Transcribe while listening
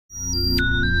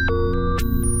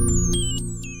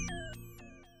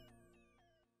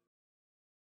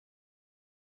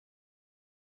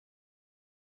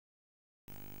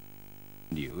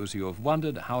News, you have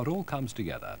wondered how it all comes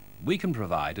together. We can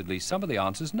provide at least some of the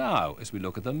answers now as we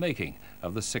look at the making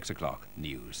of the 6 o'clock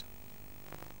news.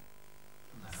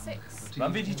 6,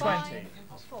 Run VT20. 5,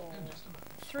 4,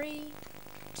 3,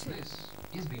 2, This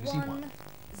is BBC 1,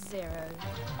 0.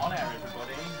 On air,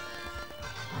 everybody.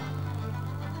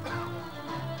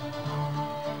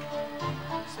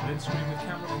 Split screen with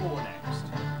camera 4 next.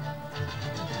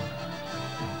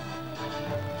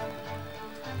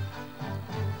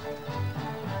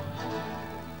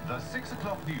 The 6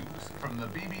 o'clock news from the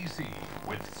BBC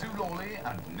with Sue Lawley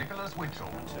and Nicholas Winchell.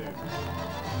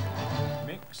 2.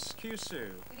 Mix Q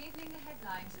Sue. Good evening, the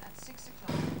headlines at 6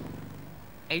 o'clock.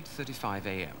 8:35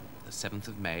 a.m., the 7th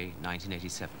of May,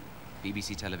 1987.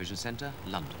 BBC Television Centre,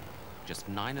 London. Just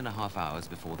 9.5 hours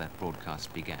before that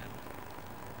broadcast began.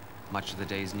 Much of the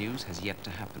day's news has yet to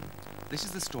happen. This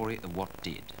is the story of what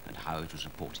did and how it was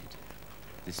reported.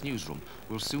 This newsroom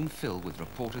will soon fill with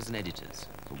reporters and editors.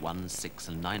 For 1, 6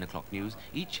 and 9 o'clock news,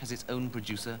 each has its own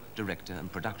producer, director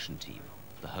and production team.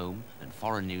 The home and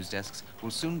foreign news desks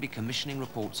will soon be commissioning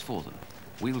reports for them.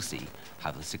 We'll see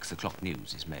how the 6 o'clock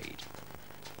news is made.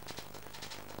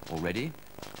 Already,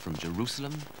 from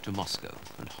Jerusalem to Moscow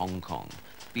and Hong Kong,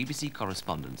 BBC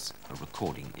correspondents are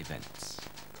recording events.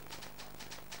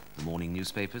 The morning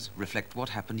newspapers reflect what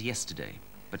happened yesterday,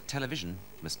 but television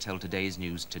must tell today's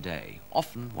news today,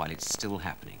 often while it's still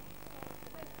happening.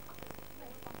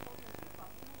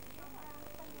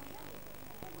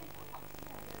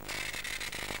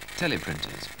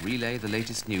 Teleprinters relay the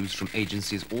latest news from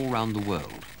agencies all round the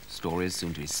world, stories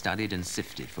soon to be studied and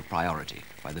sifted for priority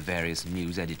by the various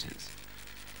news editors.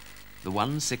 The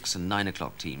 1, 6 and 9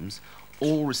 o'clock teams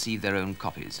all receive their own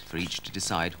copies for each to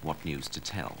decide what news to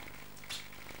tell.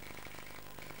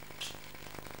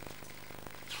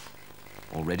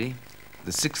 Already,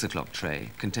 the 6 o'clock tray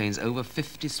contains over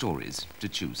 50 stories to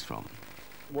choose from.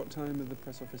 What time is the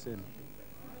press office in?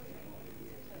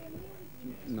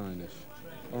 9-ish.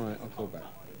 All right, I'll call back.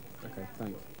 Okay,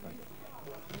 thanks.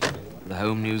 Bye. The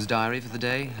home news diary for the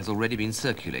day has already been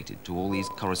circulated to all these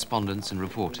correspondents and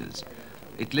reporters.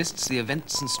 It lists the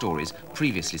events and stories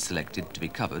previously selected to be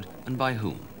covered and by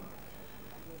whom.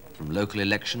 From local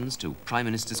elections to Prime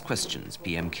Minister's questions,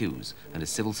 PMQs, and a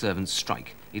civil servant's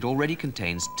strike, it already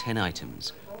contains 10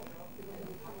 items.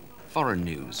 Foreign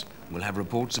news will have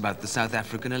reports about the South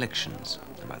African elections,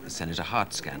 about the Senator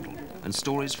Hart scandal, and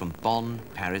stories from Bonn,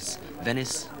 Paris,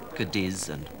 Venice, Cadiz,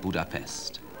 and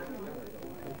Budapest.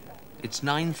 It's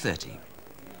 9:30.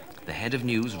 The head of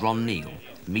news, Ron Neal,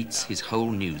 meets his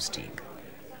whole news team.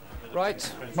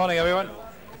 Right, morning everyone.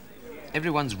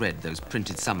 Everyone's read those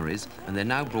printed summaries, and they're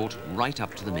now brought right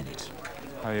up to the minute.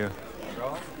 How are you?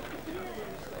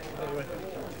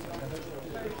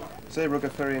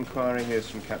 Zeebrugge ferry inquiry, here's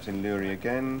from Captain Lurie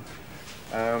again.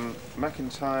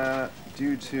 McIntyre,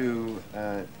 due to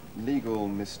legal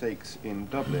mistakes in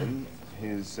Dublin,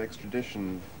 his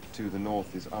extradition to the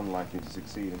north is unlikely to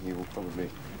succeed, and he will probably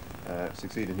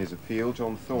succeed in his appeal.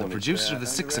 John Thorne, The producer of the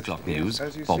 6 o'clock news,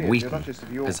 as you Bob see, Wheaton, the Duchess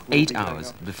of York has will 8 be going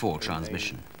hours up before in a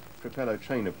transmission. Propeller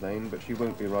trainer plane, but she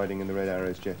won't be riding in the Red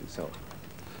Arrows jet itself.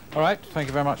 All right, thank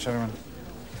you very much, everyone.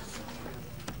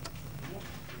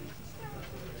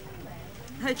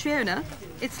 Hi, Triona.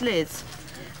 It's Liz.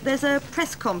 There's a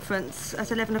press conference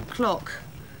at 11 o'clock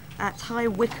at High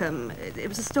Wycombe. It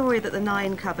was a story that the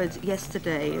Nine covered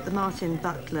yesterday, the Martin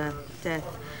Butler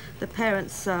death. The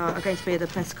parents are going to be at a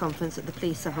press conference that the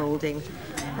police are holding.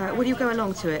 Will you go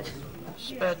along to it?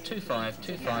 Spare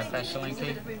 2525,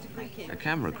 Vaselinki. A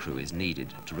camera crew is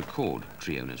needed to record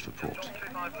Triona's report.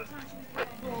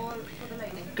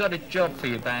 Got a job for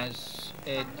you, Baz.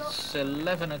 It's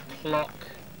 11 o'clock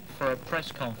for a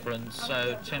press conference,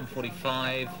 so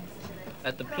 10:45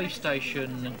 at the police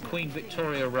station, Queen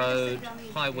Victoria Road,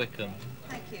 High Wycombe.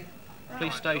 Thank you.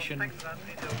 Police station.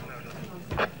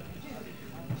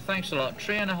 Thanks a lot.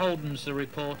 Triona Holden's the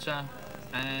reporter,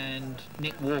 and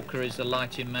Nick Walker is the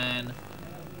lighting man.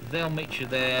 They'll meet you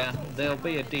there. There'll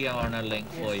be a DR and a link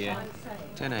for you.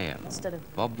 10 a.m.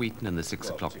 Bob Wheaton and the 6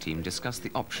 o'clock team discuss the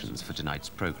options for tonight's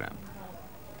programme.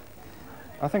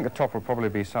 I think the top will probably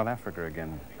be South Africa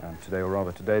again today, or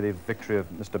rather today, the victory of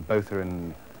Mr. Botha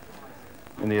in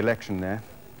the election there.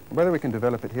 Whether we can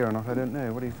develop it here or not, I don't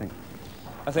know. What do you think?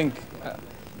 I think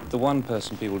the one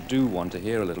person people do want to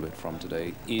hear a little bit from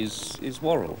today is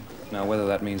Worrell. Now, whether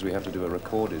that means we have to do a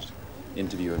recorded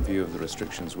interview in view of the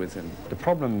restrictions with him. The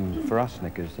problem for us,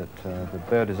 Nick, is that the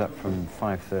bird is up from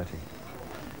 5:30.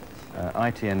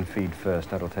 ITN feed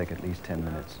first, that'll take at least 10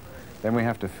 minutes. Then we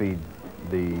have to feed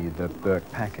the Burke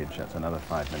package, that's another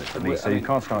 5 minutes at least. So you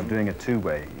can't start doing a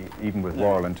two-way, even with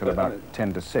Worrell, until about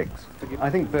 10 to 6. I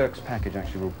think Burke's package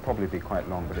actually will probably be quite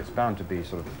long, but it's bound to be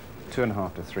sort of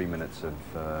 2.5 to 3 minutes of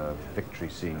victory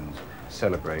scenes,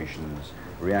 celebrations,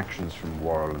 reactions from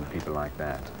Worrell and people like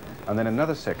that. And then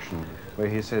another section where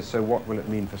he says, so what will it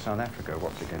mean for South Africa?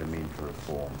 What's it going to mean for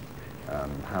reform?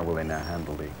 How will they now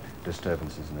handle the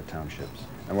disturbances in the townships?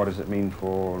 And what does it mean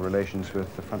for relations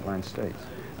with the frontline states?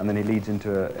 And then he leads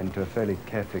into a fairly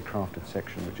carefully crafted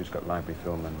section which has got library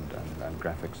film and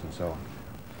graphics and so on.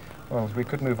 Well, we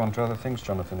could move on to other things,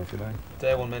 Jonathan, if you like.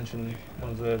 Dare one mention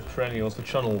one of the perennials, the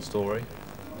Chunnell story.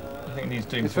 I think it needs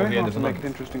doing it's before the end of the make month.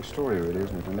 an interesting story, really,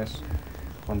 isn't it? Unless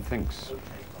one thinks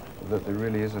that there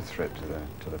really is a threat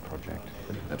to the project.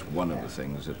 That's one of the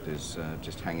things that is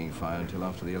just hanging fire until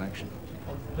after the election.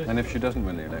 And if she doesn't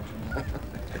win the election?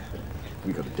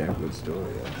 We got a damn good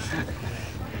story.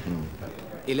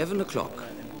 11 o'clock.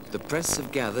 The press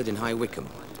have gathered in High Wycombe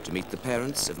to meet the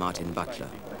parents of Martin Butler.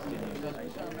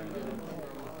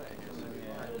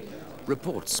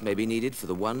 Reports may be needed for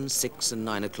the 1, 6 and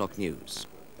 9 o'clock news.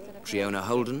 Triona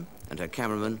Holden and her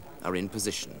cameraman are in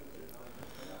position.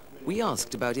 We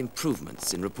asked about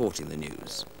improvements in reporting the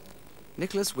news.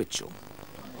 Nicholas Witchell.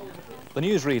 The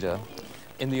newsreader,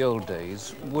 in the old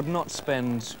days, would not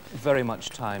spend very much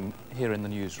time here in the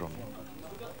newsroom.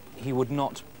 He would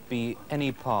not be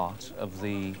any part of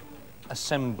the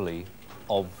assembly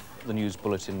of the news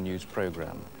bulletin news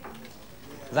programme.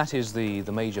 That is the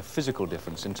major physical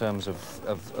difference in terms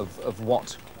of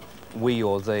what we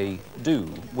or they do.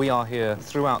 We are here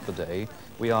throughout the day.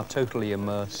 We are totally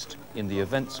immersed in the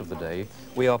events of the day.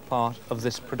 We are part of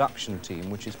this production team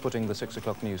which is putting the 6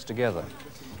 o'clock news together.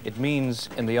 It means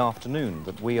in the afternoon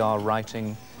that we are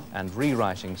writing and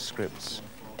rewriting scripts,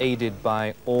 aided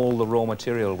by all the raw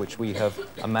material which we have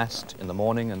amassed in the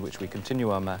morning and which we continue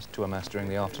to amass during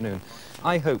the afternoon.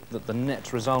 I hope that the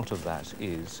net result of that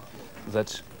is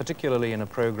that, particularly in a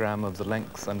programme of the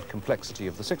length and complexity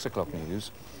of the 6 o'clock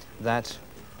news, that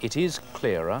it is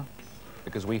clearer,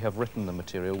 because we have written the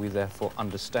material, we therefore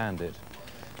understand it.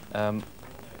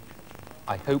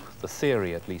 I hope the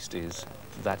theory, at least, is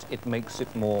that it makes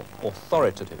it more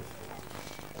authoritative.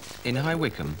 In High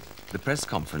Wycombe, the press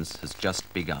conference has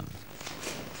just begun.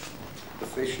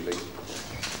 Officially,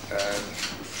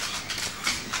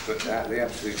 but the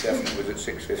absolute definite was at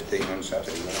 6:15 on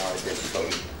Saturday when I did the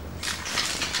phone.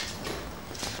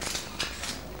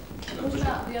 What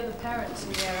about the other parents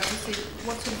in the area? Obviously,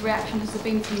 what sort of reaction has there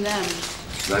been from them?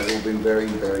 They've all been very,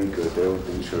 very good. They've all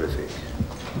been terrific.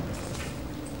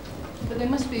 But they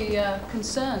must be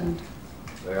concerned.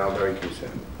 They are very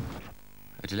concerned.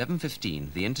 At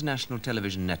 11:15, the international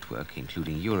television network,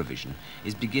 including Eurovision,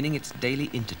 is beginning its daily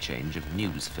interchange of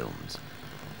news films.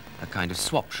 A kind of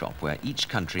swap shop where each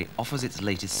country offers its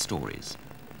latest stories.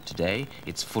 Today,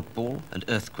 it's football and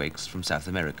earthquakes from South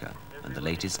America, and the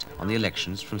latest on the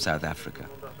elections from South Africa.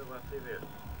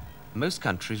 Most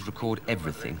countries record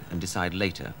everything and decide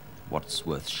later what's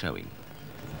worth showing.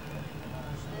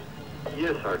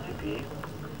 Yes, RTP.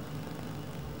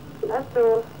 That's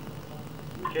all.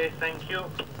 Okay, thank you.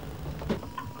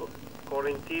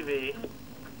 Calling TV.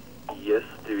 Yes,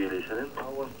 TV listening. I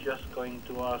was just going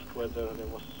to ask whether there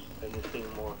was anything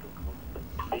more to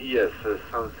call. Yes,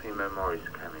 something more is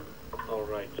coming. All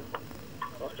right.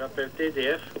 J'appelle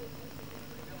TDF.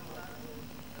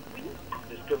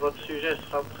 Est-ce que votre sujet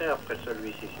sera prêt après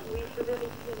celui-ci? Oui, je vérifie.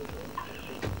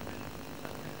 Merci.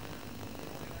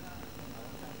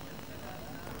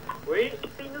 Oui?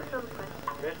 Oui, nous sommes prêts.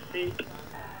 Merci.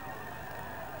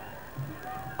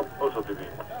 Also TV.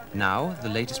 Now, the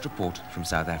latest report from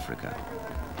South Africa.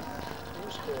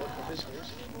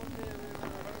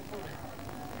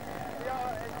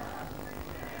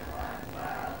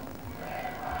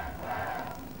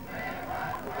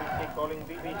 Calling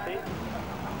BBC.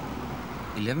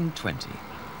 11:20.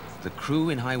 The crew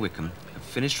in High Wycombe have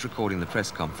finished recording the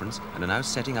press conference and are now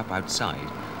setting up outside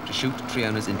to shoot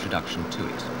Triona's introduction to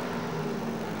it.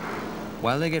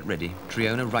 While they get ready,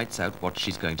 Triona writes out what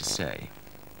she's going to say.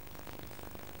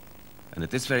 And at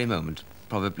this very moment,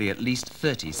 probably at least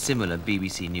 30 similar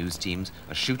BBC News teams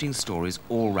are shooting stories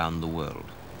all round the world.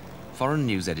 Foreign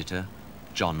News Editor,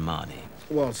 John Marney.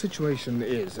 Well, the situation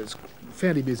is, it's a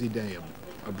fairly busy day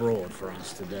abroad for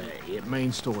us today. The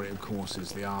main story, of course,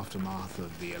 is the aftermath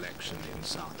of the election in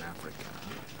South Africa.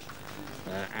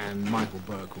 And Michael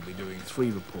Burke will be doing 3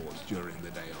 reports during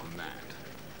the day on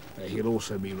that. He'll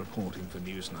also be reporting for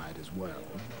Newsnight as well.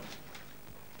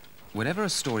 Whenever a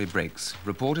story breaks,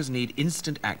 reporters need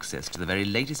instant access to the very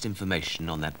latest information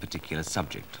on that particular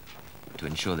subject. To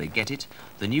ensure they get it,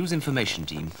 the news information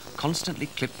team constantly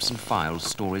clips and files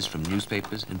stories from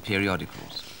newspapers and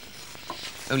periodicals.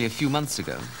 Only a few months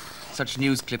ago, such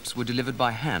news clips were delivered by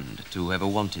hand to whoever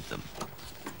wanted them.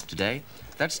 Today,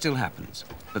 that still happens,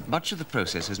 but much of the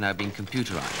process has now been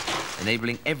computerized,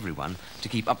 enabling everyone to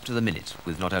keep up to the minute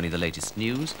with not only the latest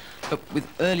news, but with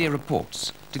earlier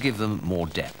reports to give them more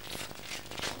depth.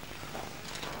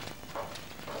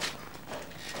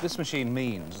 This machine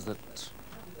means that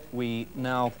we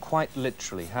now quite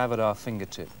literally have at our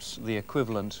fingertips the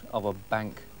equivalent of a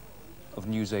bank of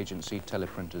news agency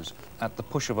teleprinters. At the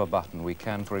push of a button, we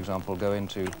can, for example, go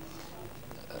into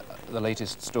the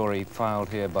latest story filed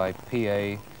here by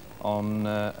PA on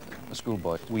a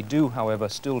schoolboy. We do, however,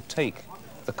 still take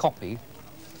the copy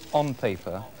on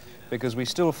paper because we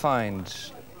still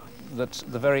find that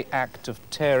the very act of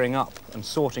tearing up and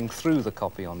sorting through the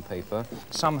copy on paper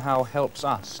somehow helps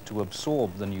us to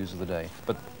absorb the news of the day.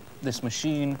 But this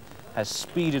machine has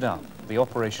speeded up the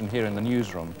operation here in the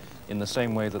newsroom in the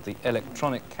same way that the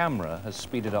electronic camera has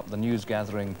speeded up the news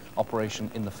gathering operation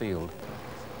in the field.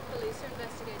 Police are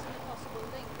investigating a possible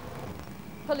link.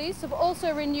 Police have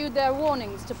also renewed their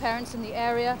warnings to parents in the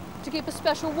area to keep a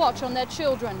special watch on their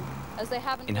children, as they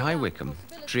haven't... In High Wycombe,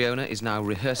 Triona is now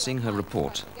rehearsing her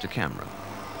report to camera.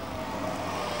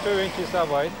 2 inches that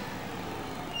way.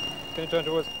 Can you turn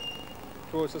towards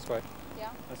this way? Yeah.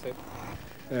 That's it.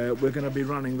 We're going to be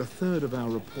running the third of our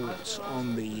reports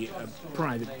on the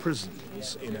private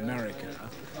prisons in America.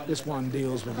 This one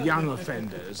deals with young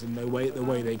offenders and the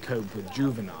way they cope with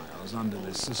juveniles under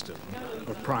this system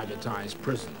of privatized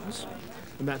prisons.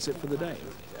 And that's it for the day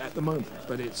at the moment,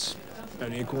 but it's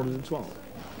only 11:45.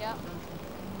 Yeah.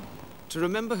 To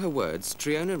remember her words,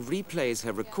 Triona replays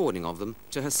her recording of them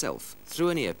to herself through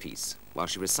an earpiece while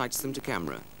she recites them to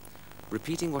camera.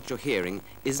 Repeating what you're hearing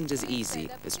isn't as easy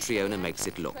as Triona makes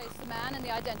it look. Trace the man in the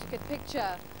identikit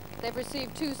picture. They've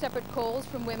received 2 separate calls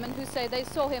from women who say they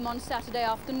saw him on Saturday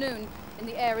afternoon in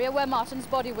the area where Martin's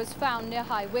body was found near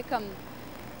High Wycombe.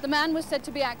 The man was said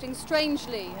to be acting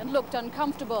strangely and looked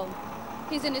uncomfortable.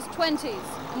 He's in his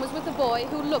 20s and was with a boy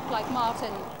who looked like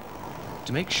Martin.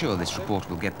 To make sure this report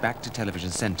will get back to Television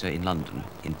Centre in London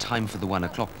in time for the 1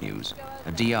 o'clock news,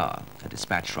 a DR, a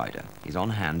dispatch rider, is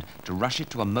on hand to rush it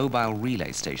to a mobile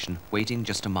relay station waiting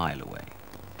just a mile away.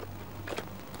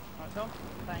 Right, Tom?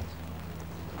 Thanks.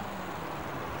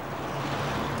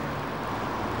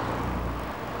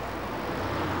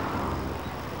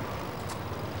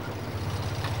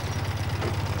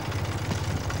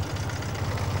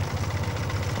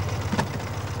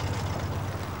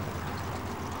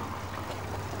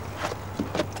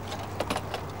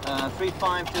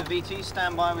 .35 to VT,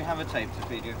 stand by, we have a tape to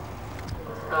feed you.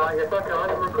 Yes, okay,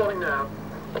 I'm recording now.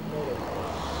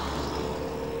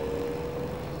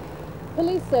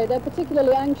 Police say they're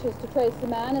particularly anxious to trace the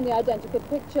man in the identikit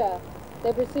picture.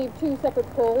 They've received 2 separate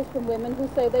calls from women who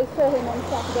say they saw him on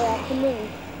Saturday afternoon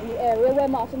in the area where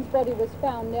Martin's body was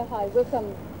found near High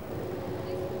Wycombe.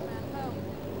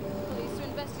 Police are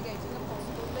investigating a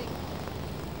possible link.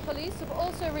 Police have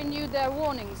also renewed their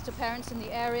warnings to parents in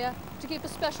the area to keep a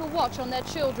special watch on their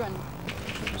children.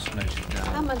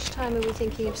 How much time are we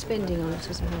thinking of spending on it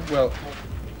as a whole? Well,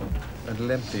 a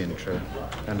lengthy intro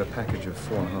and a package of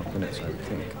 4.5 minutes, I would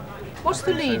think. What's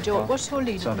the lead, George? What's your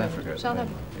lead? South Africa. South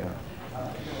Africa. Yeah.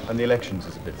 And the elections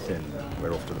is a bit thin.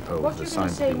 We're off to the polls. What are you going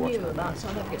to say new about about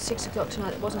South Africa at 6 o'clock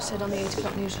tonight that wasn't said on the 8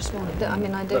 o'clock news this morning? I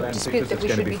mean, I don't Well, dispute that we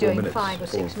because should be it's gonna doing be 5 or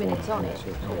 6 minutes on it,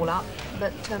 all up,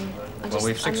 but I just... Well,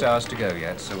 we've 6 hours to go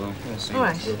yet, so we'll see, All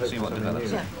right. see what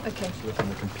develops. Yeah, okay. Look on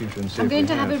the computer and see I'm if going we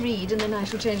to have a read and then I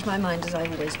shall change my mind as I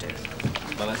always do.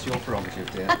 Well, that's your prerogative,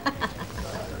 dear.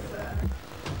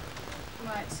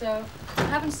 Right, so I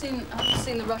haven't seen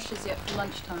the rushes yet for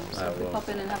lunchtime, so if we pop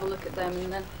in and have a look at them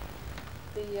and then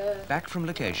Back from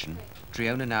location,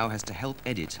 Triona now has to help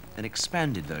edit an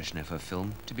expanded version of her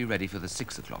film to be ready for the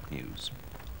 6 o'clock news.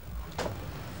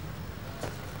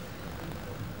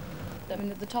 I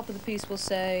mean, at the top of the piece will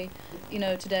say, you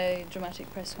know, today,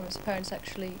 dramatic press conference, parents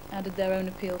actually added their own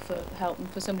appeal for help and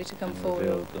for somebody to come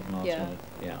forward. Yeah.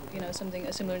 You know, a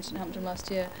similar incident happened to them last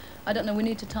year. I don't know, we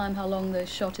need to time how long the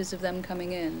shot is of them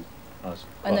coming in. That's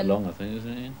quite long, I think,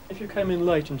 isn't it, Ian? If you came in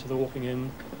late into the walking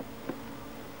in,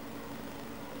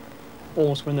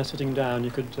 almost when they're sitting down,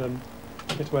 you could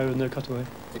get away with no cutaway.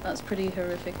 That's pretty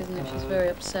horrific, isn't it? She's very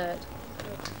upset.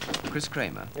 Chris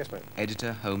Kramer,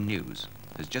 editor, Home News,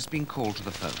 has just been called to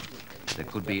the phone. There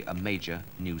could be a major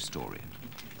news story.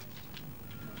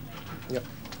 Yep.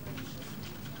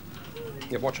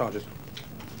 Yep, what charges?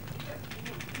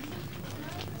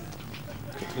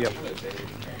 Yep.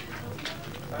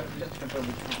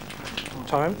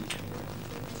 Time?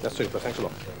 That's super, thanks a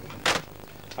lot.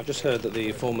 I've just heard that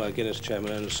the former Guinness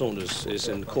chairman, Ernest Saunders, is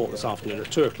in court this afternoon at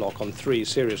 2 o'clock on 3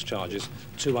 serious charges,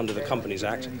 2 under the Companies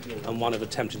Act and 1 of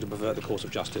attempting to pervert the course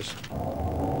of justice.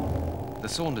 The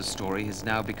Saunders story has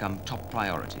now become top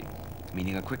priority,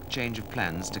 meaning a quick change of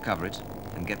plans to cover it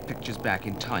and get pictures back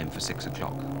in time for 6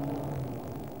 o'clock.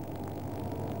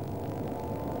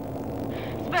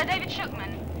 Spur David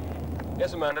Shookman.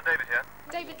 Yes, Amanda, David here.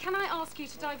 David, can I ask you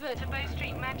to divert to Bow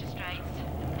Street Magistrates?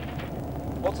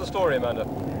 What's the story, Amanda?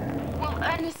 Well,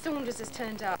 Ernest Saunders has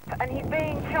turned up. And he's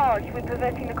being charged with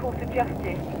perverting the course of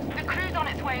justice. The crew's on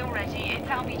its way already. It's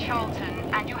Albie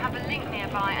Charlton, and you have a link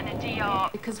nearby and a DR.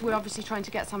 Because we're obviously trying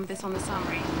to get some of this on the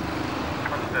summary.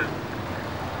 Understood.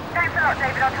 Thanks a lot,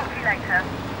 David. I'll talk to you later.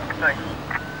 Thanks.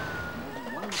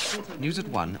 News at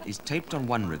 1 is taped on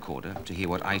one recorder to hear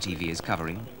what ITV is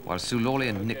covering, while Sue Lawley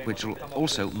and Nick Witchell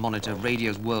also monitor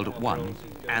Radio's World at 1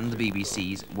 and the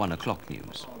BBC's 1 o'clock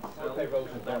news. Do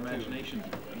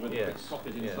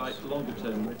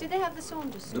they have the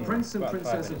Saunders story? The Prince and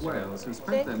Princess of Wales have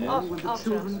spent their morning with the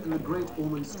children in the Great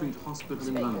Ormond Street Hospital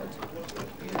in London.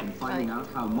 They've been finding out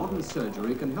how modern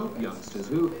surgery can help youngsters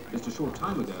who, just a short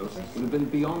time ago, would have been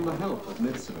beyond the help of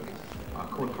medicine. Our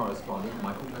court correspondent,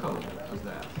 Michael Cole, was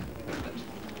there.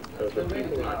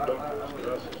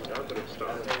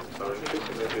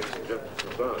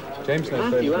 James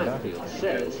knows Matthew both Atfield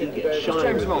says he gets shy.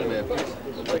 James wrong there, please.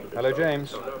 Hello,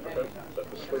 James.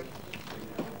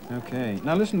 Okay.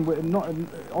 Now listen,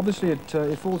 obviously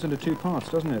it falls into 2 parts,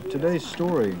 doesn't it? Today's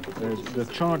story, the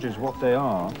charges, what they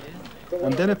are,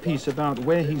 and then a piece about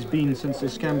where he's been since the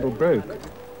scandal broke.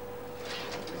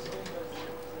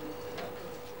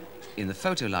 In the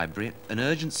photo library, an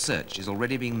urgent search is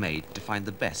already being made to find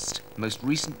the best, most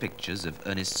recent pictures of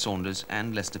Ernest Saunders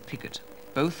and Lester Piggott,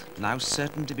 both now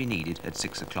certain to be needed at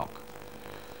 6 o'clock.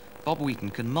 Bob Wheaton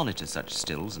can monitor such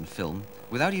stills and film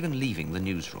without even leaving the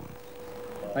newsroom.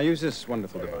 I use this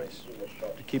wonderful device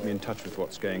to keep me in touch with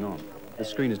what's going on. The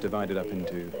screen is divided up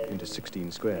into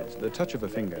 16 squares. At the touch of a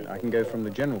finger, I can go from the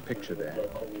general picture there,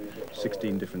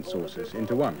 16 different sources,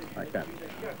 into one, like that.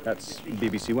 That's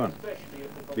BBC One,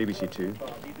 BBC Two,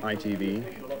 ITV,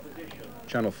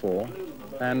 Channel 4,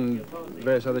 and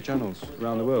various other channels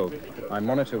around the world. I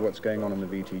monitor what's going on the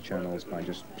VT channels by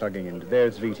just plugging in.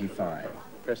 There's VT5.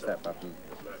 Press that button,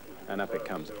 and up it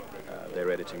comes. They're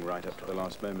editing right up to the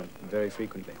last moment, very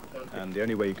frequently. And the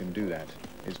only way you can do that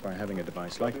is by having a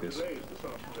device like this.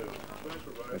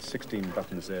 There's 16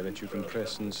 buttons there that you can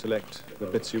press and select the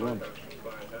bits you want.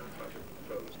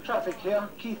 Traffic here.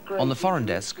 Keith Graves On the foreign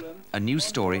desk, a news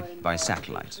story by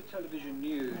satellite. Television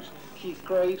News. Keith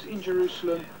Graves in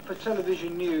Jerusalem for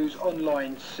Television News on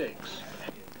line 6.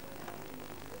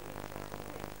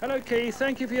 Hello, Keith.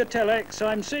 Thank you for your telex.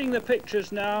 I'm seeing the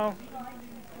pictures now.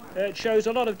 It shows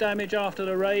a lot of damage after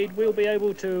the raid. We'll be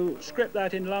able to script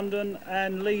that in London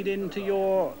and lead into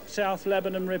your South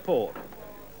Lebanon report.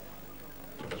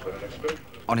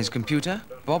 On his computer,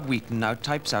 Bob Wheaton now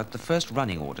types out the first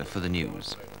running order for the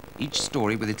news. Each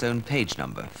story with its own page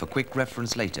number for quick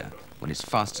reference later, when it's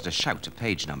faster to shout a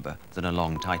page number than a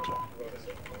long title.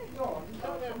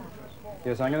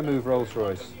 Yes, I'm going to move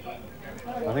Rolls-Royce.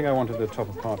 I think I wanted the top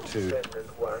of part 2.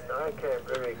 I came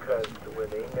very close to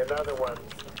winning. Another one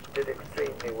did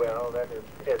extremely well. That is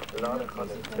Esteban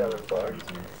and Stellenbosch.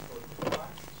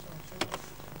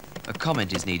 A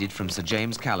comment is needed from Sir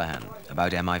James Callaghan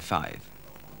about MI5.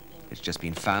 It's just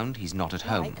been found he's not at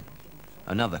home.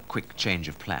 Another quick change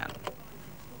of plan.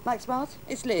 Mike Smart,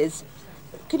 it's Liz.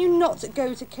 Can you not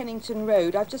go to Kennington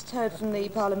Road? I've just heard from the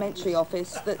Parliamentary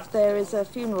Office that there is a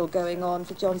funeral going on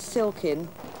for John Silkin.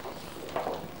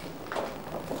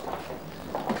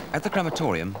 At the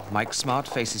crematorium, Mike Smart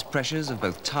faces pressures of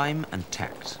both time and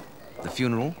tact. The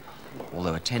funeral,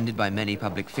 although attended by many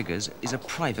public figures, is a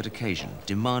private occasion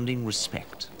demanding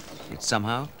respect. Yet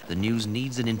somehow, the news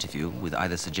needs an interview with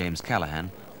either Sir James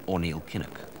Callaghan or Neil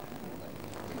Kinnock.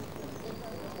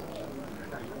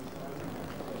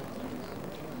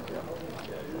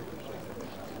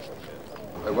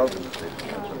 Welcome.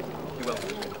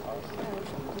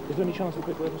 Is there any chance of a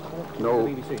quick word, Mr. Howard? No, The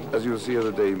BBC? as you'll see as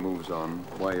the day moves on,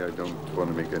 why I don't want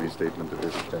to make any statement at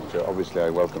this juncture. Obviously, I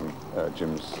welcome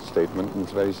Jim's statement, and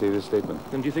it's a very serious statement.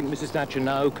 And do you think Mrs. Thatcher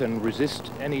now can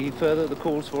resist any further the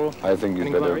calls for I think an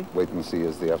you'd better inquiry? wait and see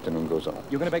as the afternoon goes on.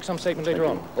 You're going to make some statement later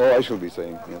on? Oh, I shall be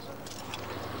saying, yes.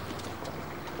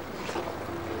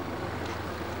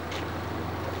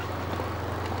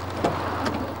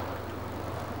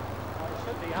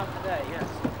 Should be out today, yes.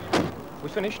 We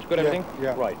finished? Got everything?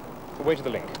 Yeah. Right. We'll wait to the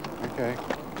link. Okay.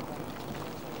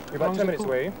 You're about 10 minutes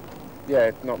away.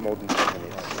 Yeah, not more than 10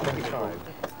 minutes. 25.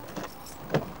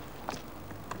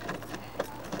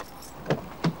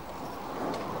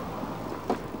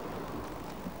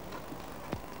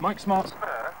 Mike Smart.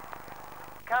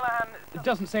 Callaghan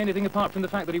doesn't say anything apart from the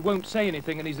fact that he won't say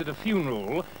anything and he's at a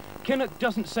funeral. Kinnock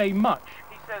doesn't say much.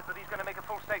 He says that he's going to make a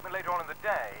full statement later on in the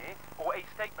day, or a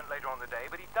statement later on in the day,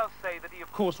 but he does say that he,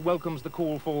 of course, welcomes the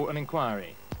call for an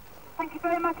inquiry. Thank you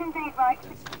very much indeed, Mike.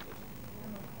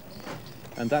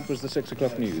 And that was the 6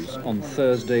 o'clock news on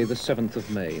Thursday, the 7th of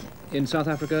May. In South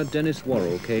Africa, Dennis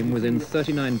Worrell came within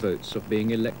 39 votes of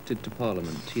being elected to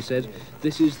Parliament. He said,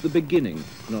 "This is the beginning,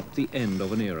 not the end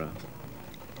of an era."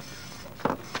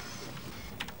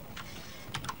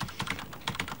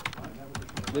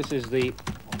 This is the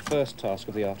first task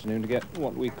of the afternoon, to get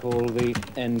what we call the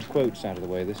end quotes out of the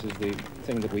way. This is the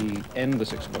thing that we end the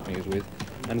 6 o'clock news with,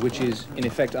 and which is, in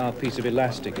effect, our piece of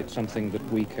elastic. It's something that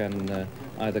we can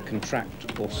either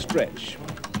contract or stretch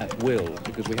at will,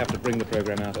 because we have to bring the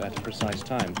programme out at a precise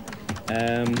time.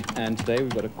 And today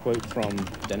we've got a quote from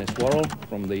Dennis Worrell,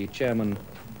 from the chairman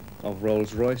of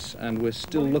Rolls-Royce, and we're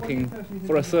still looking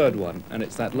for a third one, and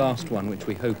it's that last one which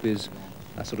we hope is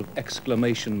a sort of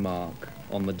exclamation mark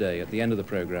on the day, at the end of the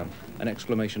programme, an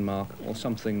exclamation mark or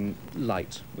something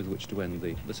light with which to end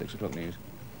the 6 o'clock news.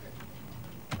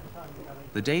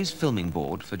 The day's filming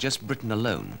board for just Britain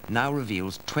alone now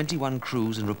reveals 21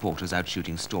 crews and reporters out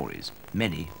shooting stories,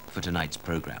 many for tonight's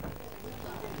programme.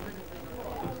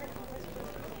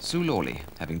 Sue Lawley,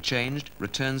 having changed,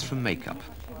 returns from makeup.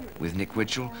 With Nick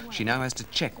Witchell, she now has to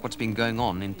check what's been going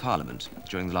on in Parliament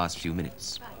during the last few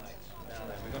minutes.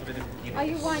 Are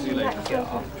you winding back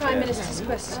for Prime Minister's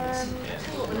questions?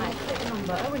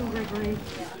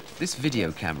 This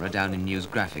video camera down in News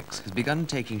Graphics has begun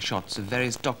taking shots of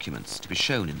various documents to be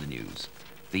shown in the news.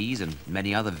 These and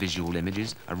many other visual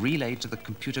images are relayed to the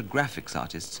computer graphics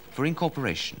artists for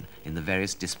incorporation in the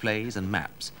various displays and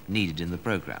maps needed in the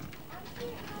programme.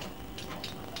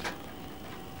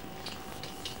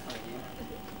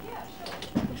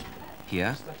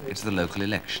 Here, it's the local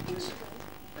elections.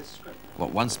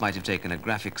 What once might have taken a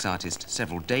graphics artist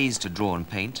several days to draw and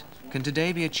paint can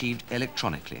today be achieved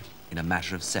electronically in a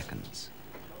matter of seconds.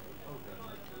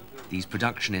 These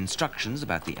production instructions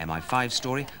about the MI5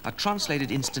 story are translated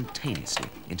instantaneously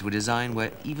into a design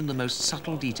where even the most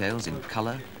subtle details in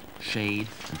colour, shade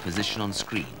and position on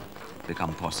screen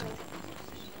become possible.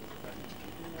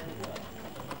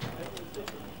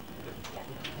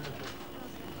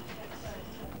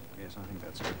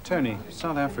 Tony,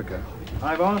 South Africa.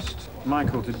 I've asked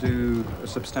Michael to do a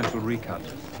substantial recut.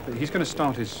 He's going to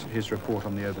start his report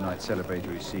on the overnight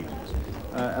celebratory scenes.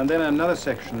 And then another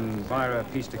section via a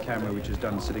piece to camera which is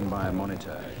done sitting by a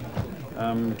monitor.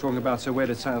 Talking about, so where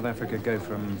did South Africa go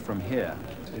from here?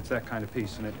 It's that kind of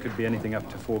piece, and it could be anything up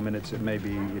to 4 minutes. It may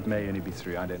only be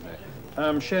 3, I don't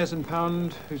know. Shares and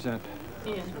pound, who's that?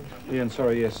 Ian. Ian,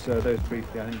 sorry, yes, those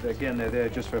briefly. I think, again, they're there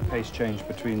just for a pace change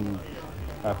between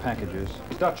packages.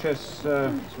 Duchess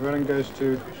running goes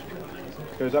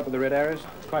up with the red arrows.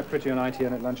 It's quite pretty on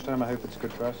ITN at lunchtime. I hope it's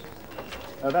good for us.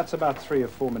 That's about 3 or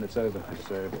 4 minutes over,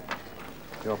 so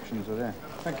the options are there.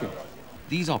 Thank you.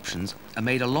 These options are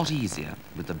made a lot easier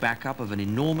with the backup of an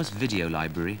enormous video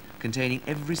library containing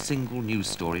every single news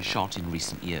story shot in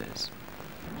recent years.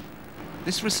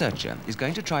 This researcher is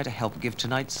going to try to help give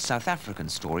tonight's South African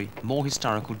story more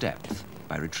historical depth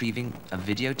by retrieving a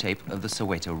videotape of the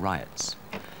Soweto riots.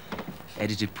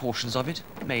 Edited portions of it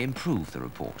may improve the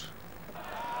report.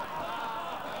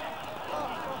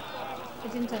 I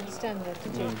didn't understand that,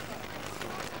 did you?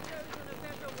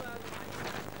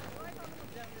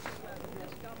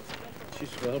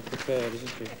 She's well prepared, isn't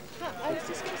she? I was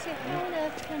just going to say, how on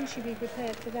earth can she be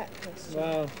prepared for that question?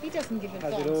 Well, he doesn't give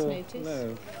advance notice.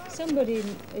 No. Somebody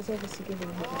is obviously giving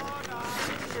her that.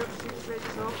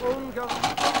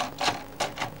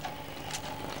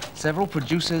 Several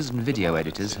producers and video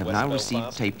editors have now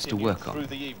received tapes to work on.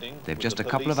 They've just a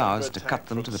couple of hours to cut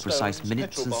them to the precise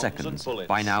minutes and seconds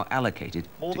by now allocated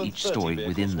to each story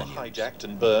within the news. Hijacked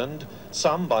and burned,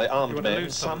 some by armed men,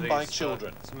 some by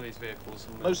children.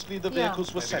 Mostly the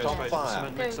vehicles were set on fire,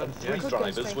 and 3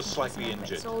 drivers were slightly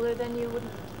injured.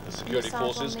 The security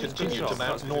forces continue to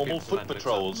mount normal foot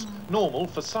patrols. Normal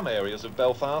for some areas of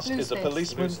Belfast is a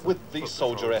policeman with the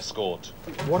soldier escort.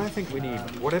 What I think we need,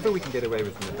 whatever we can get away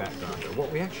with in the background, what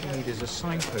we actually need is a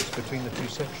signpost between the 2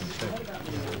 sections, don't we?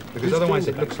 Because otherwise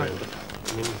it looks like,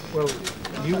 well,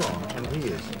 you are and he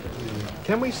is.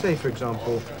 Can we say, for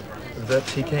example, that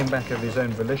he came back of his own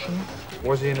volition?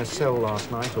 Was he in a cell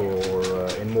last night or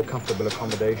in more comfortable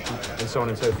accommodation, and so on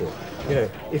and so forth? You know,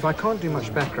 if I can't do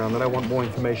much background, then I want more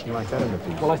information like that in the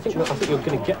piece. Well, I think you're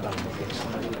going to get that in the piece.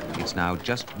 It's now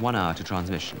just 1 hour to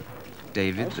transmission.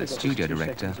 David, the studio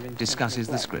director, discusses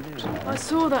the script. I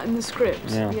saw that in the script,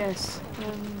 yes.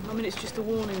 I mean, it's just a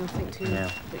warning, I think, to you. Yeah,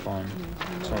 fine.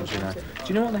 As long as you know. Do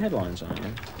you know what the headlines are,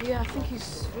 Ian? Yeah, I think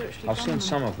he's virtually I've seen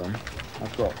some of them.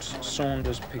 I've got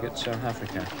Saunders, Piggott, South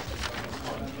Africa.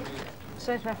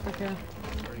 South Africa,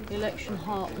 election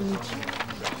heartened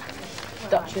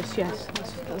Duchess, yes.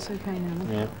 That's okay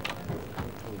now. Yeah.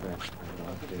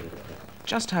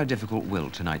 Just how difficult will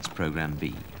tonight's programme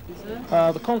be?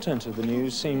 The content of the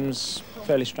news seems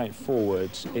fairly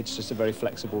straightforward. It's just a very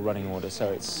flexible running order,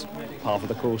 so it's half of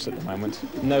the course at the moment.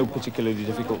 No particularly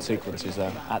difficult sequences,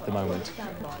 though, at the moment.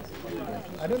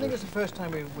 I don't think it's the first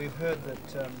time we've heard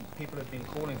that people have been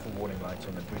calling for warning lights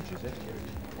on the bridge, is it?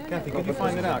 Kathy, could you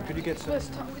find it out? Could you get some...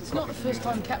 It's not the first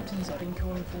time captains have been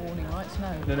calling for warning lights,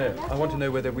 no. No. I want to know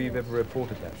whether we've ever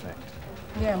reported that fact.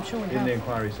 Yeah, I'm sure we have. In the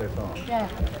inquiry so far? Yeah,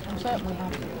 I'm certain we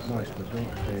have. Nice, but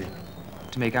don't they...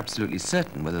 To make absolutely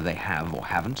certain whether they have or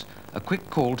haven't, a quick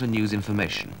call to News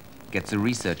Information gets a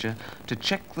researcher to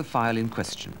check the file in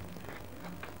question.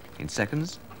 In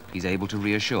seconds, he's able to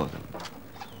reassure them.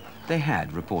 They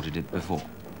had reported it before.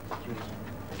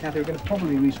 Kathy, we're going to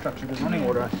probably restructure the running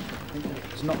order. I think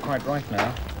it's not quite right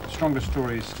now. Strongest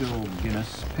story is still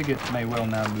Guinness. Piggott may well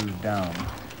now move down.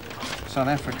 South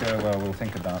Africa, well, we'll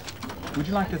think about. Would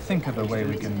you like to think of a way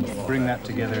we can bring that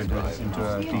together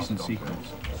into a decent sequence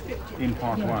in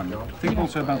part one? Think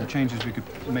also about the changes we could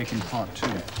make in part two.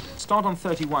 Start on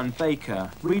 31, Baker.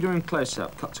 Reader in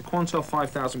close-up. Cut to Quantel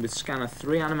 5000 with scanner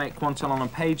 3. Animate Quantel on a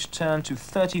page. Turn to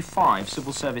 35,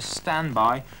 Civil Service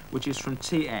Standby, which is from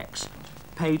TX.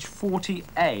 Page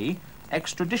 40A,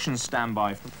 Extradition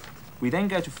Standby. We then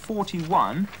go to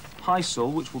 41,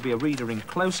 Heysel, which will be a reader in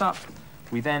close-up.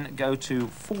 We then go to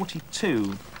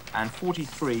 42 and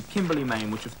 43, Kimberley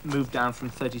Main, which have moved down from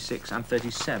 36 and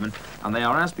 37, and they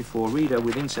are, as before, reader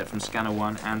with inset from Scanner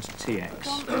 1 and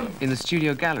TX. In the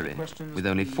studio gallery, with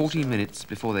only 14 minutes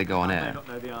before they go on air,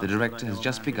 the director has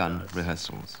just begun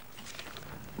rehearsals.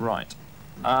 Right.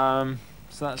 So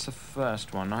that's the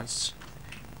first one. That's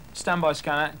standby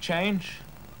scanner, change.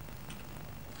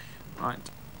 Right.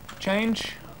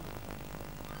 Change.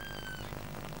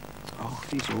 Oh,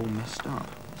 these are all messed up.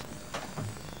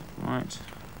 Right.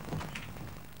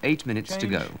 8 minutes to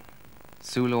go.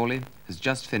 Sue Lawley has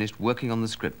just finished working on the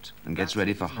script and gets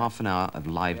ready for half an hour of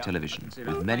live television,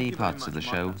 with many parts of the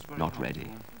show not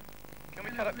ready. Can we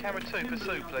cut up camera 2 for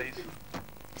Sue, please?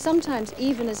 Sometimes,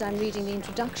 even as I'm reading the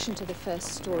introduction to the first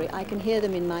story, I can hear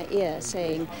them in my ear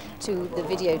saying to the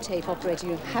videotape operator,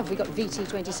 you know, have we got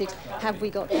VT26, have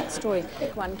we got that story?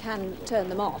 One can turn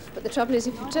them off, but the trouble is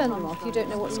if you turn them off, you don't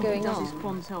know what's going on. Does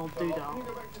Quantel do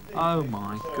that? Oh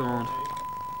my God.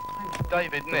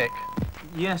 David, Nick.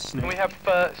 Yes, Nick. Can we have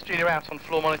studio out on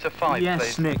floor monitor 5, please?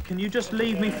 Yes, Nick. Can you just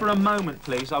leave me for a moment,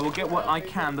 please? I will get what I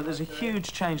can, but there's a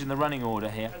huge change in the running order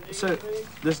here. So,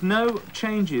 there's no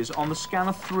changes on the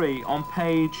scanner 3 on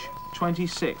page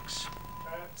 26.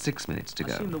 6 minutes to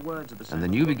go, and the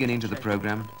new beginning to the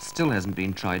programme still hasn't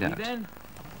been tried out. God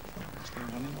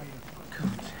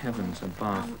heavens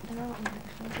above.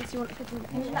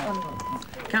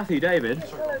 Kathy, David?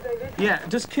 Hello, David. Yeah,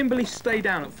 does Kimberley stay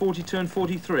down at 42 and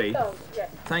 43? Oh,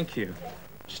 yes. Thank you.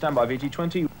 Stand by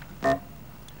VT20.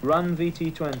 Run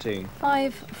VT20.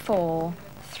 5, 4,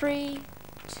 3,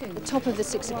 2. At the top of the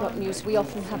 6 o'clock news, we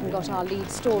often haven't got our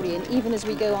lead story in, even as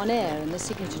we go on air and the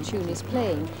signature tune is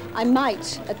playing. I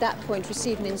might, at that point,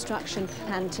 receive an instruction,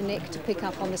 hand to Nick, to pick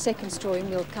up on the second story, and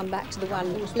we'll come back to the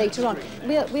one later on.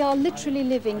 We are literally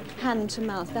living hand to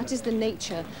mouth. That is the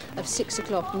nature of 6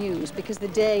 o'clock news, because the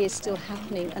day is still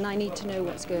happening, and I need to know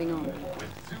what's going on.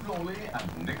 With Sue Lawley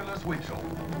and Nicholas Winchell.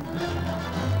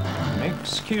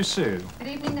 Nick's Q Sue. Good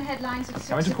evening, the headlines at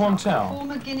 6 o'clock.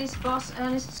 Former Guinness boss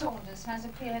Ernest Saunders has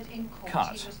appeared in court.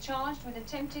 Cut. He was charged with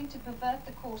attempting to pervert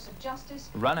the course of justice.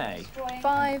 Run A.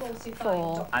 5,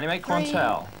 4, Animate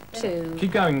Quantel. 2.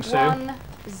 Keep going, Sue. 1,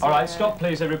 All right, stop,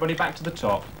 please, everybody. Back to the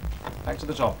top. Back to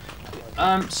the top.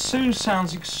 Sue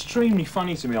sounds extremely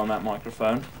funny to me on that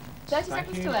microphone. 30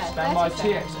 seconds to air. Stand by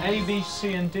TX, A, B,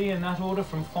 C, and D in that order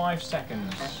from 5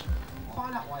 seconds.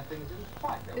 Find out why things didn't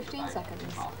quite go 15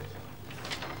 seconds.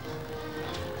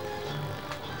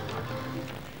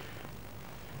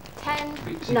 10,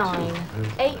 9,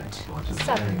 8,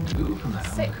 7,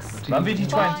 6, Run VT20.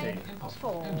 5,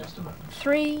 4,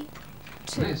 3,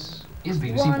 2, This is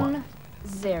BBC 1,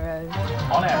 0.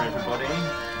 On air, everybody.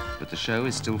 But the show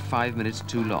is still 5 minutes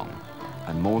too long,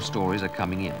 and more stories are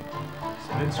coming in.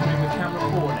 So let's screen with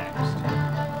camera 4 next.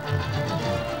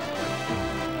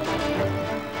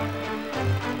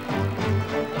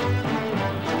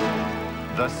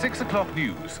 The 6 o'clock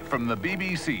news from the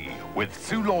BBC with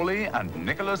Sue Lawley and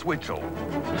Nicholas Witchell.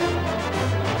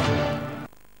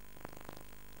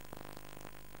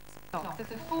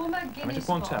 The former Guinness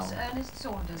boss, Ernest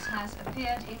Saunders, has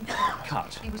appeared in court.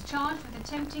 Cut. He was charged with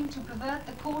attempting to pervert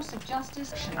the course of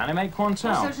justice. Animate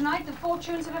Quantel. So tonight, the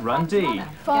fortunes of a Run D.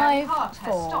 Gary Hart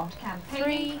has stopped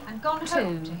campaigning and gone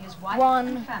home to his wife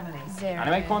and family.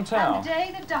 Animate Quantel. And the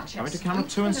day the Duchess... Coming to camera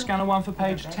 2 and scanner 1 for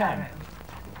page 10.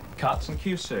 Cuts and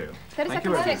cue Sue. Thank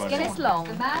you, everybody. Guinness long.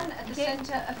 The man at the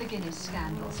centre of the Guinness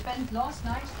scandal spent last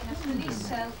night in a police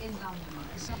cell in London.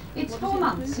 It's 4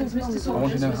 months since Mr.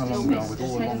 Saunders was dismissed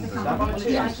as head of the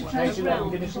company tried to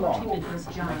transform into a corporate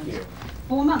giant.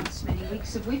 4 months, many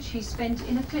weeks of which he spent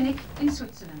in a clinic in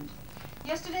Switzerland.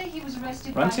 Yesterday he was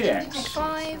arrested by TX.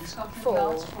 5,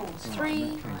 4,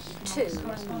 3, 2,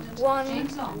 1,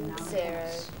 0.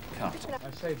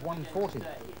 I saved 140.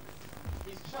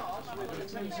 No,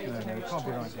 it can't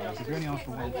be right, guys. If you only ask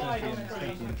for 130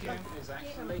 and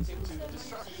 30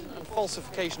 and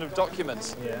falsification of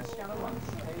documents. Yeah.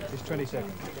 It's 20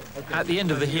 seconds. Okay. At the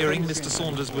end of the hearing, Mr.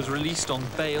 Saunders was released on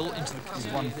bail into the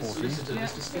 140.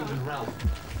 Mr. Stephen Ralph.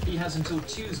 He has until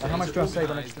Tuesday how much do I save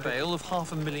on extra bail of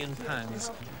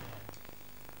 £500,000.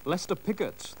 Lester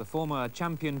Piggott, the former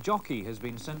champion jockey, has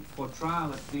been sent for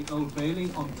trial at the Old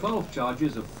Bailey on 12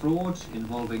 charges of fraud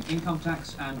involving income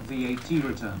tax and VAT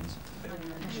returns.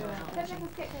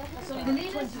 The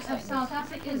leaders of South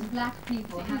Africa's black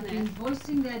people have been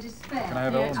voicing their despair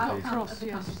at the outcome of the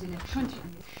country's election.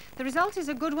 The result is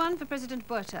a good one for President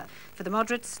Botha. For the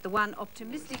moderates, the one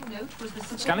optimistic note was the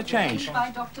support made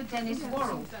by Dr. Dennis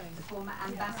Worrell, the former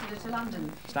ambassador to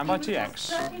London. Stand by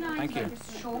TX. Thank you.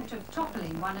 Short of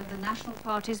toppling one of the National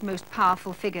Party's most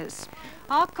powerful figures.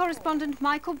 Our correspondent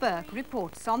Michael Burke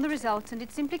reports on the result and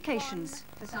its implications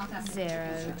for South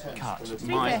Africa. 0. Cut.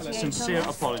 My sincere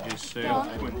apologies, Sue. Hold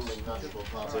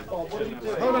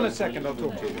on a second, I'll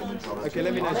talk to you. Okay,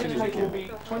 let me know as soon as you can.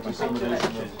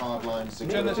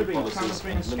 Turn that to be camera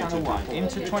 3 and scanner 1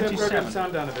 into 27.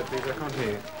 Sound down a bit, please. I can't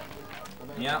hear you.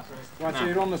 Yeah. Right, so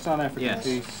you're on the South African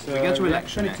piece. We go to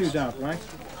election 22's out, right?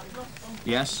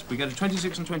 Yes, we go to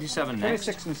 26 and 27 next.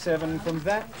 26 and 7. From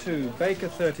that to Baker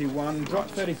 31. Drop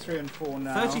 33 and 4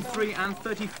 now. 33 and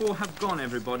 34 have gone,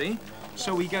 everybody.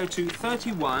 So we go to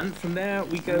 31. From there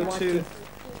we go to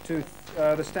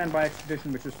the standby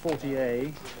expedition, which was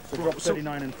 40A. So drop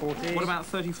 39 and 40. What about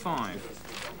 35?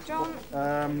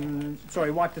 John? Sorry,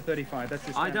 wipe to 35. That's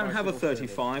just. I don't have a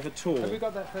 35 at all. Have we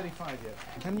got that 35 yet?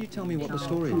 Can you tell me what the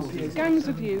story is? Gangs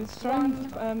of youths throwing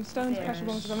stones, pressure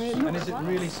bombs. And is it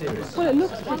really serious? Well, it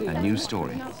looks pretty. A new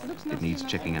story. It needs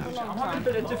checking out. I'm having a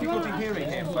bit of difficulty hearing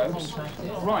here, folks.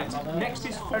 Right, next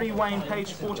is Ferry Wayne,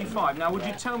 page 45. Now, would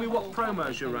you tell me what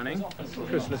promos you're running?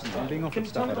 Chris, listen, I'm being offered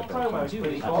stuff out of Belfast.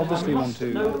 I obviously want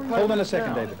to... Hold on a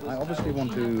second, David. I obviously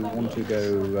want to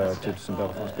go to some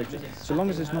Belfast pictures. So long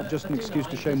as it's not just an excuse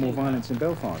to show more violence in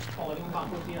Belfast.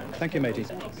 Thank you, matey.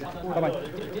 Bye-bye.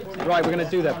 Right, we're going to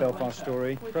do that Belfast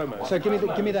story. Promo. So give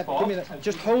me that.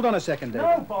 Just hold on a second, David.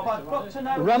 No, Bob, I've got to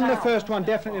know. Run the first one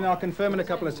definitely, and I'll confirm in a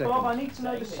couple of seconds. Bob, I need to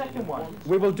know the second one.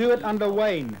 We will do it under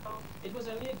Wayne. It was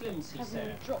only a glimpse, he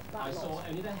said. I saw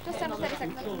only the Just head under of 30 the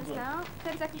seconds children. now.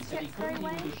 30 seconds to check Ferry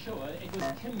Wayne. He was sure it was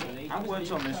Kimberly. Our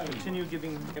words on this. Continue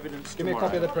giving evidence Give me a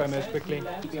copy of the promos quickly.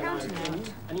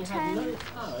 Countermand. 10,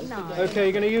 9. Okay,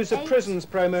 you're going to use the prisons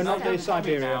promo, not the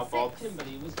Siberia.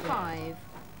 5,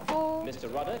 4.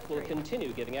 Mr. Ruddock will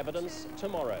continue giving evidence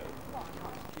tomorrow.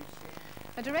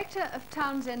 A director of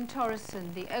Townsend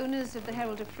Torreson, the owners of the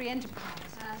Herald of Free Enterprise,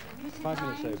 has admitted 5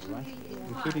 minutes over, right?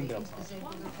 Including Belfast.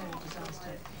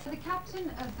 So the captain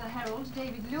of the Herald,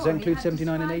 David Lurie, Does that include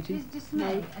 79 and 80?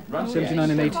 No. 79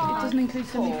 and 80. It doesn't include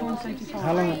 74 and 75.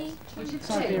 How long?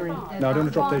 Siberia. No, I don't want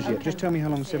to drop those yet. Just tell me how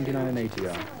long 79 and 80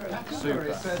 are.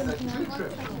 Super.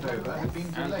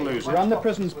 And blues. Run the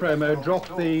prisons promo,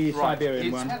 drop the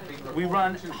Siberian one. We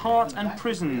run Heart and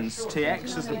Prisons,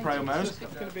 TX as the promos.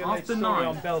 After 9.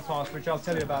 On Belfast, which I'll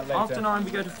tell you about later. After 9 we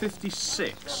go to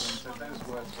 56.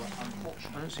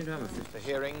 I don't seem to have a 50. The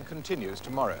hearing continues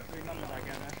tomorrow.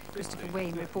 Christopher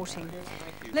Wayne reporting.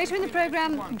 Later in the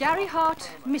programme, Gary Hart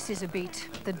misses a beat.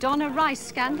 The Donna Rice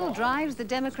scandal drives the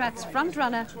Democrats'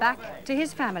 front-runner back to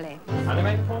his family.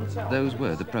 Those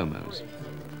were the promos.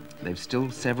 They've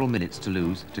still several minutes to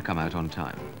lose to come out on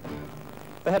time.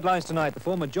 The headlines tonight: the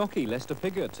former jockey Lester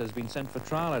Piggott has been sent for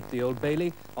trial at the Old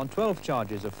Bailey on 12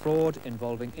 charges of fraud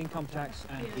involving income tax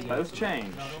and VAT. Both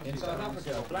change.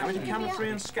 Coming to camera 3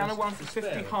 and scanner 1 for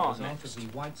 50 Heart next. The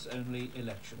whites-only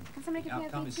election. Can somebody give me a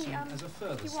Outcome is seen VT, as a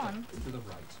further 51? step to the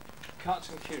right. Cut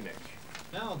and Kunick.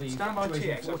 Now the Stand by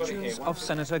TX. Fortunes of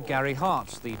Senator Gary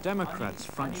Hart, the Democrats'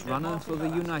 front-runner for the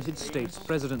United States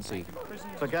presidency.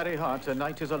 For Gary Hart, a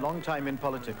night is a long time in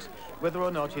politics. Whether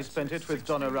or not he spent it with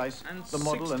Donna Rice, the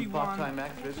model and part-time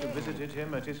actress who visited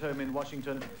him at his home in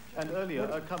Washington, and earlier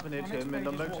accompanied him in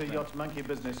the motor yacht monkey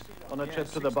business on a trip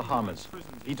to the Bahamas.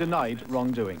 He denied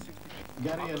wrongdoing.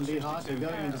 Gary and Lee Hart are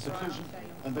going into seclusion,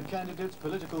 and the candidates'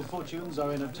 political fortunes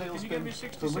are in a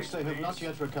tailspin from which they have not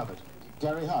yet recovered.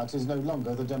 Gary Hart is no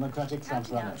longer the Democratic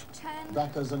frontrunner.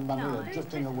 Backers and money are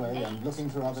drifting away and looking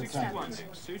for other candidates.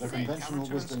 The conventional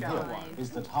wisdom here is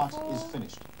that Hart is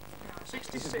finished.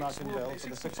 66 will be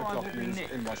 65 news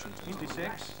in Washington.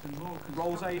 66,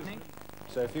 Rolls evening.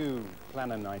 So if you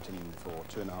plan a night in for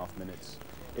 2.5 minutes,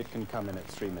 it can come in at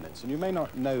 3 minutes. And you may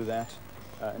not know that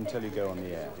until you go on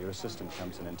the air. Your assistant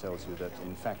comes in and tells you that,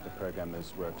 in fact, the program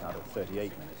is worked out at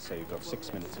 38 minutes, so you've got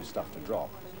 6 minutes of stuff to drop.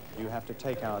 You have to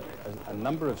take out a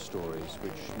number of stories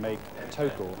which make a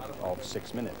total of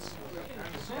 6 minutes.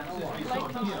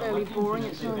 Very boring.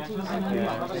 It's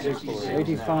 19 seconds.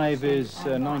 85 is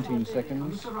 19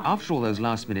 seconds. After all those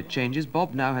last-minute changes,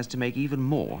 Bob now has to make even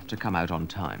more to come out on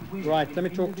time. Right, let me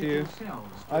talk to you.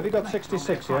 Have you got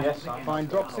 66 here? Yes. Fine,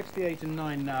 drop 68 and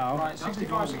 9 now. Right,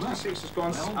 65, 66 has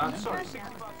gone. Sorry,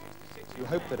 65. You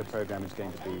hope that a program is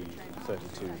going to be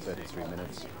 32, 33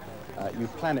 minutes. You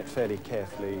plan it fairly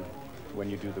carefully when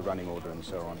you do the running order and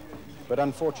so on. But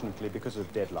unfortunately, because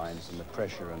of deadlines and the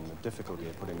pressure and the difficulty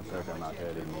of putting a program out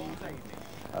early in the evening,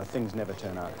 things never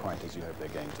turn out quite as you hope they're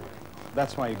going to.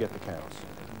 That's why you get the chaos.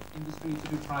 Industry to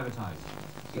be privatised.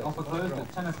 The offer closed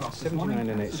at 10 o'clock. 79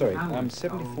 and 8, sorry,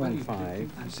 74 and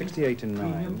 5, 68 and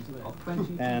 9,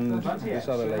 and this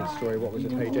other late story, what was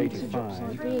it, page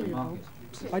 85?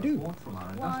 I do.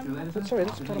 But sorry,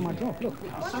 that's part of my drop. Look,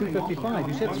 255.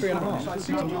 You said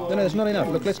 3.5. No, there's not enough.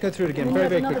 Look, let's go through it again very,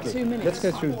 very quickly. Let's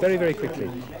go through very, very quickly.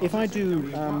 If I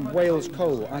do Wales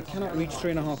coal, I cannot reach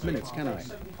 3.5 minutes, can I?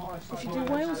 If you do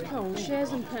Wales coal,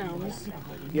 shares and pounds.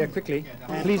 Yeah, quickly.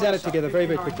 Please add it together very,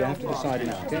 very quickly. I have to decide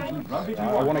now, okay?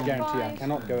 I want to guarantee I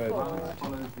cannot go over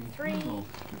tonight. 3, 2, 1,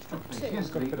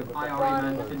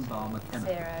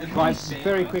 0. Right,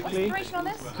 very quickly.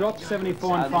 Drop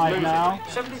 74 and 5 now.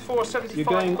 74, 75. You're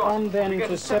going on then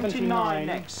into 79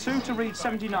 next. Sue to read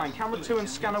 79. Camera 2 and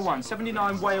scanner 1.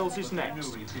 79 Wales is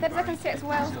next. 30 seconds 6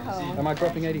 Wales coal. Am I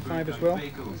dropping 85 as well?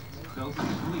 Well,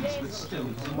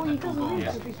 he doesn't need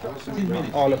to be dropped.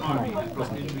 Oh, look, come on.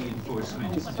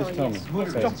 Listen. Just tell me.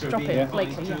 Drop it, yeah?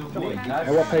 Blakely, yeah. Drop it.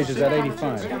 Now, what page is that?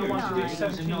 85?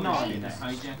 79.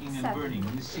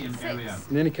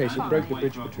 In any case, it broke the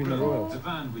bridge between the royals.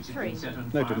 3,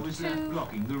 No, it didn't. 2,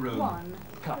 1.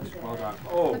 Cut. Well done.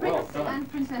 Oh, well done. And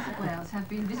Princess of Wales have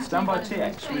been visited Stand by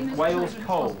TX with Wales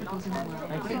coal.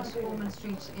 St. Ormond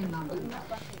Street in London.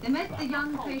 They met the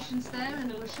young patients there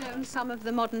and were shown some of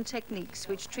the modern techniques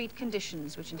which treat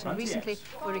conditions which until recently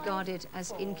were regarded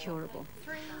as incurable.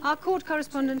 Our court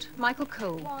correspondent, Michael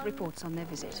Cole, reports on their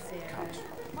visit.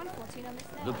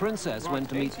 The princess went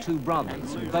to meet two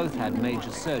brothers who both had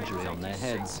major surgery on their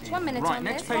heads. 1 minute right, on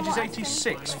next this. page is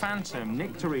 86, Phantom.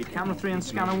 Nick to read, camera 3 and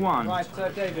scanner 1. Right,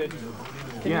 David,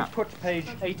 can you put page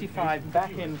 85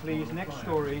 back in, please? Next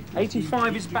story.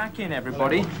 85 is back in,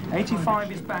 everybody.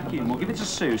 85 is back in. We'll give it to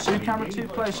Sue. Sue, camera 2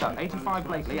 close up. 85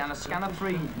 Blakely and a scanner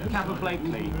 3, Capper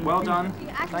Blakely. Well done.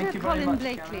 Actor Colin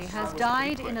Blakely has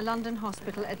died in a London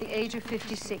hospital at the age of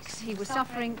 56. He was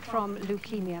suffering from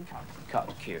leukemia. Cut.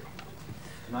 Cue.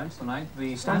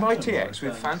 Stand by TX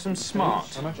with Phantom Smart.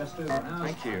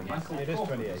 Thank you. It is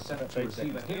 28.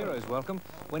 Receive a hero's welcome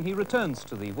when he returns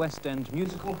to the West End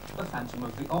musical The Phantom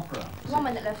of the Opera. 1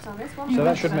 minute left on this one. So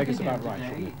that should make us about right,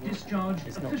 shouldn't it? Discharged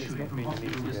officially from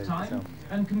hospital this time,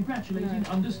 and congratulating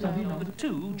understudy number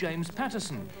 2, James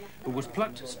Patterson, who was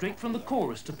plucked straight from the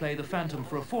chorus to play the Phantom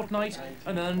for a fortnight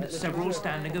and earned several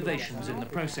standing ovations in the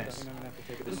process.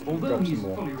 Although he's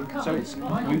fully recovered, so it's,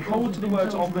 you hold to the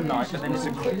words of the night, and then it's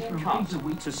a quick cut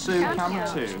to Sue, camera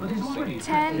 2.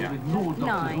 10,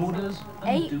 9,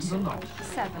 8, 7,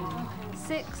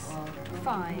 6,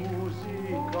 5,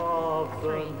 4,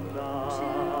 3, 2,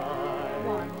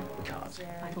 1.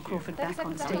 Michael Crawford back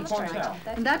on stage tonight.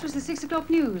 And that was the 6 o'clock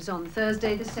news on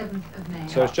Thursday, the 7th of May.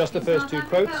 So it's just the first two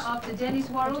quotes? After Dennis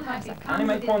Worrell had become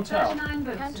Anime Quantel. 39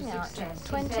 votes Counting of out. success.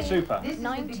 20, Super.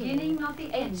 19,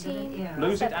 18,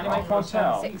 Lose it, Anime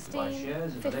Quantel.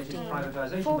 16,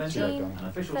 15, 14,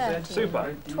 13,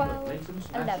 Super. 12,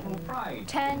 11,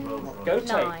 10, Go take.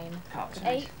 9, Cut.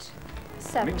 8,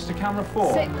 7, Mix to camera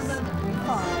 4. 6, 5,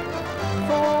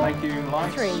 4, Thank you,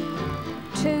 lights. 3,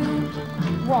 2,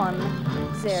 1,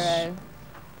 0.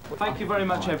 Thank you very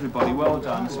much, everybody. Well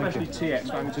done, especially TX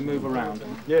for having to move around.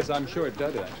 Yes, I'm sure it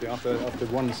did, actually, after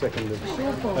 1 second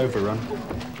of overrun.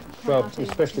 Well,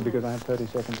 especially because I had 30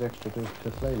 seconds extra to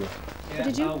play with.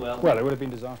 Did you? Well, it would have been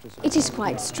disastrous. It is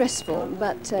quite stressful,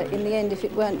 but in the end, if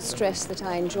it weren't stress that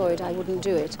I enjoyed, I wouldn't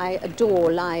do it. I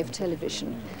adore live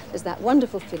television. There's that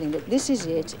wonderful feeling that this is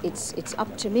it. It's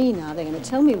up to me now. They're going to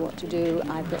tell me what to do.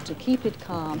 I've got to keep it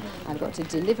calm. I've got to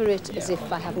deliver it as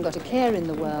if I haven't got a care in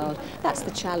the world. That's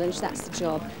the challenge. That's the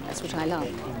job. That's what I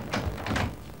love.